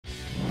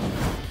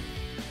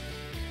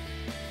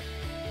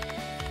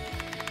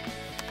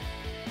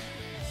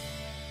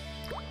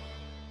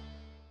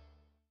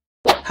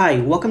Hi,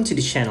 welcome to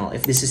the channel.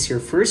 If this is your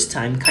first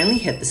time, kindly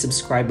hit the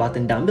subscribe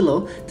button down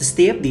below to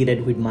stay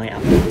updated with my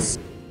uploads.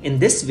 In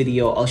this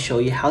video, I'll show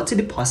you how to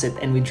deposit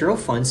and withdraw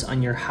funds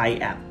on your Hi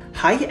app.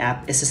 Hi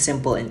app is a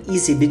simple and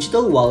easy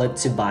digital wallet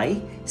to buy,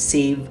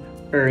 save,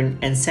 earn,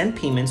 and send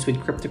payments with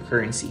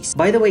cryptocurrencies.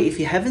 By the way, if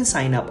you haven't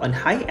signed up on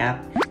Hi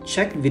app,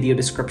 check video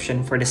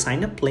description for the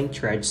sign up link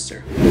to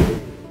register.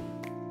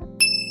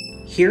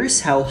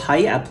 Here's how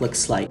Hi app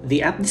looks like.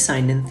 The app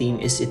design and theme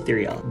is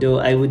ethereal, though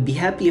I would be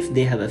happy if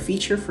they have a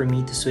feature for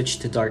me to switch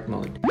to dark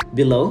mode.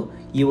 Below,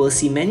 you will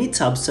see many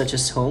tabs such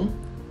as Home,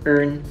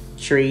 Earn,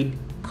 Trade,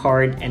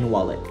 Card, and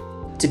Wallet.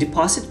 To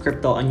deposit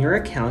crypto on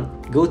your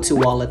account, go to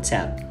Wallet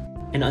tab,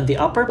 and on the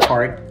upper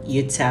part,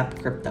 you tap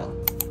Crypto.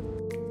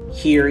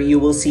 Here, you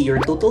will see your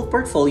total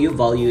portfolio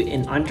value,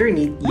 and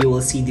underneath, you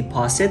will see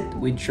Deposit,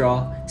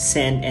 Withdraw,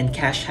 Send, and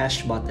Cash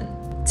Hash button.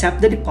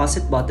 Tap the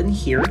deposit button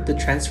here to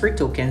transfer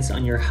tokens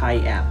on your Hi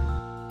app.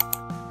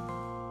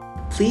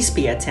 Please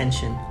pay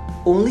attention.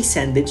 Only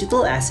send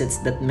digital assets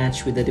that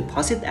match with the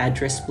deposit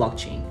address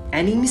blockchain.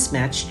 Any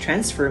mismatched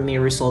transfer may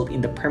result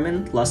in the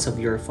permanent loss of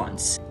your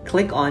funds.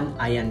 Click on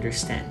I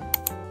understand.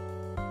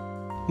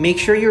 Make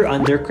sure you're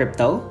under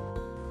crypto.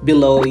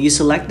 Below, you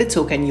select the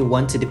token you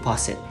want to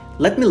deposit.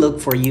 Let me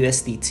look for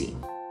USDT.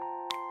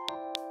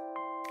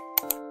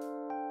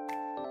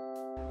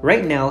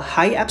 Right now,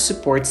 Hi app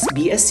supports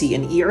BSC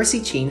and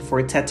ERC chain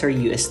for Tether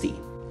USD.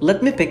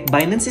 Let me pick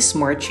Binance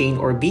Smart Chain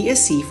or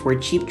BSC for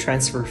cheap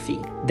transfer fee.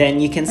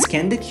 Then you can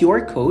scan the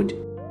QR code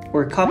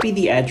or copy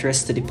the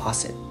address to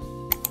deposit.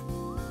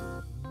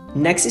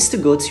 Next is to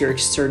go to your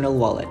external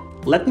wallet.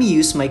 Let me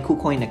use my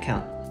KuCoin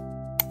account.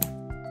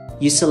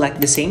 You select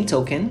the same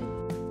token.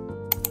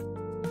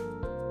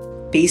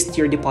 Paste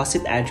your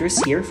deposit address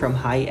here from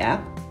Hi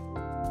app.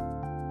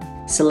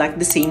 Select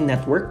the same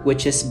network,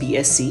 which is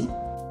BSC.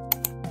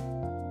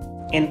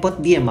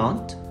 Input the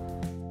amount.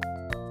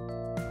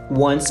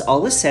 Once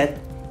all is set,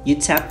 you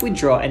tap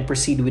withdraw and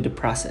proceed with the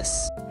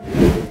process.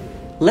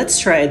 Let's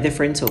try a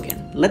different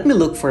token. Let me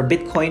look for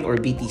Bitcoin or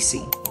BTC.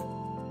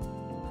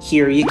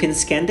 Here you can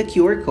scan the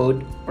QR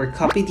code or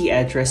copy the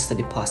address to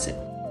deposit.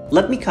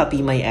 Let me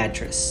copy my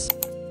address.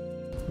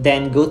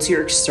 Then go to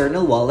your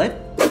external wallet.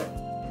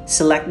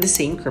 Select the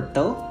same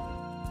crypto.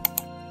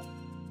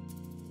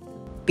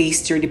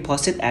 Paste your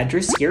deposit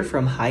address here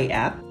from Hi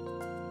app.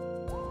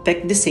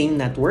 Pick the same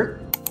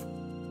network.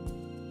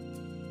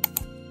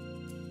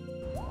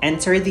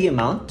 Enter the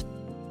amount.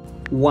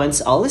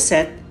 Once all is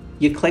set,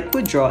 you click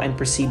withdraw and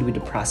proceed with the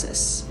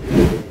process.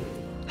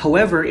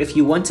 However, if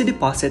you want to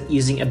deposit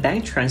using a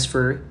bank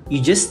transfer, you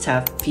just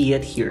tap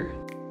fiat here.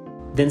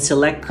 Then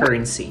select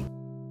currency.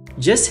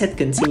 Just hit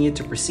continue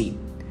to proceed.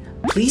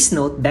 Please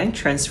note bank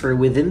transfer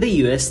within the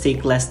US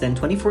take less than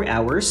 24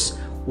 hours,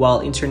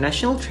 while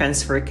international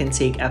transfer can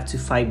take up to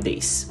 5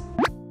 days.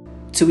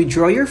 To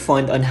withdraw your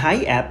fund on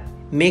Hi app,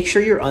 make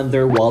sure you're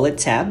under Wallet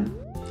tab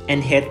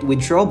and hit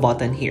Withdraw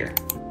button here.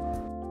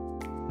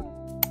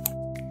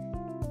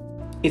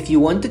 If you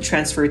want to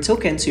transfer a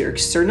token to your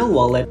external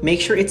wallet,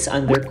 make sure it's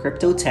under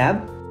Crypto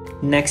tab.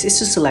 Next is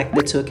to select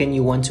the token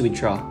you want to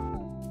withdraw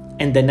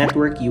and the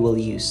network you will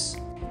use.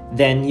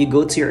 Then you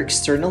go to your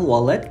external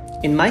wallet.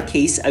 In my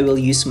case, I will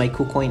use my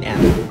KuCoin app.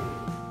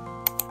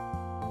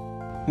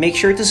 Make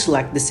sure to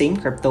select the same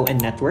crypto and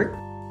network.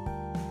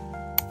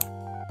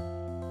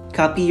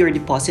 Copy your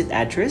deposit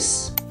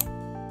address.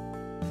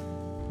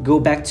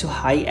 Go back to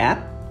Hi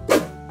app.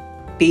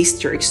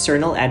 Paste your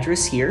external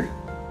address here.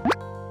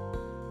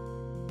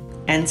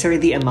 Enter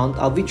the amount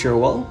of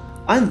withdrawal.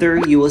 Under,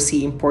 you will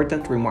see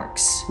important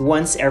remarks.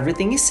 Once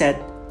everything is set,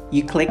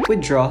 you click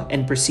withdraw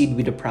and proceed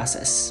with the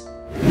process.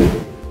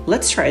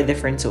 Let's try a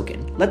different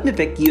token. Let me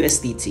pick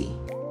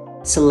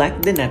USDT.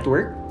 Select the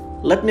network.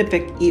 Let me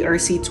pick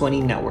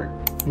ERC20 network.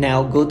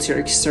 Now go to your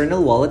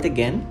external wallet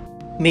again.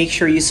 Make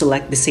sure you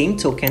select the same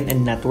token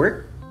and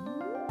network.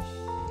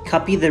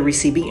 Copy the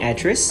receiving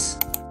address.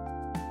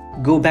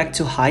 Go back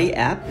to Hi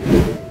app.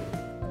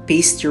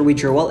 Paste your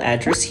withdrawal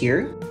address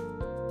here.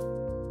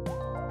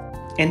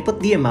 Input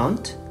the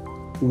amount.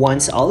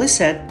 Once all is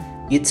set,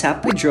 you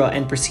tap withdraw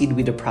and proceed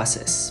with the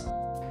process.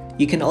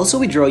 You can also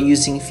withdraw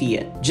using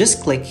fiat.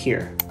 Just click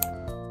here.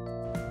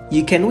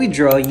 You can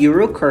withdraw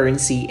Euro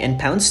currency and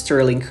Pound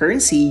Sterling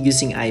currency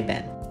using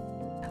IBAN.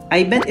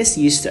 IBAN is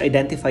used to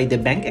identify the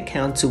bank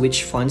account to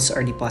which funds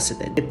are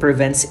deposited. It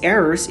prevents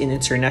errors in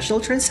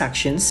international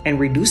transactions and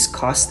reduces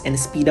costs and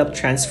speed up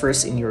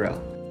transfers in Euro.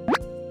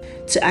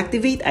 To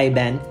activate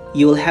IBAN,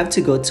 you will have to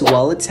go to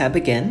Wallet tab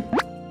again,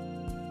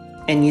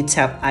 and you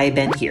tap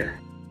IBAN here,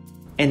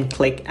 and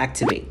click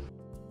Activate.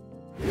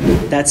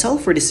 That's all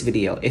for this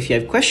video. If you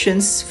have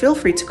questions, feel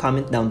free to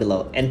comment down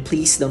below, and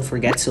please don't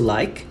forget to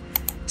like,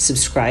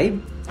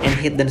 subscribe, and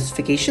hit the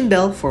notification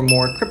bell for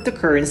more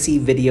cryptocurrency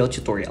video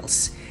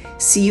tutorials.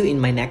 See you in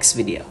my next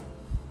video.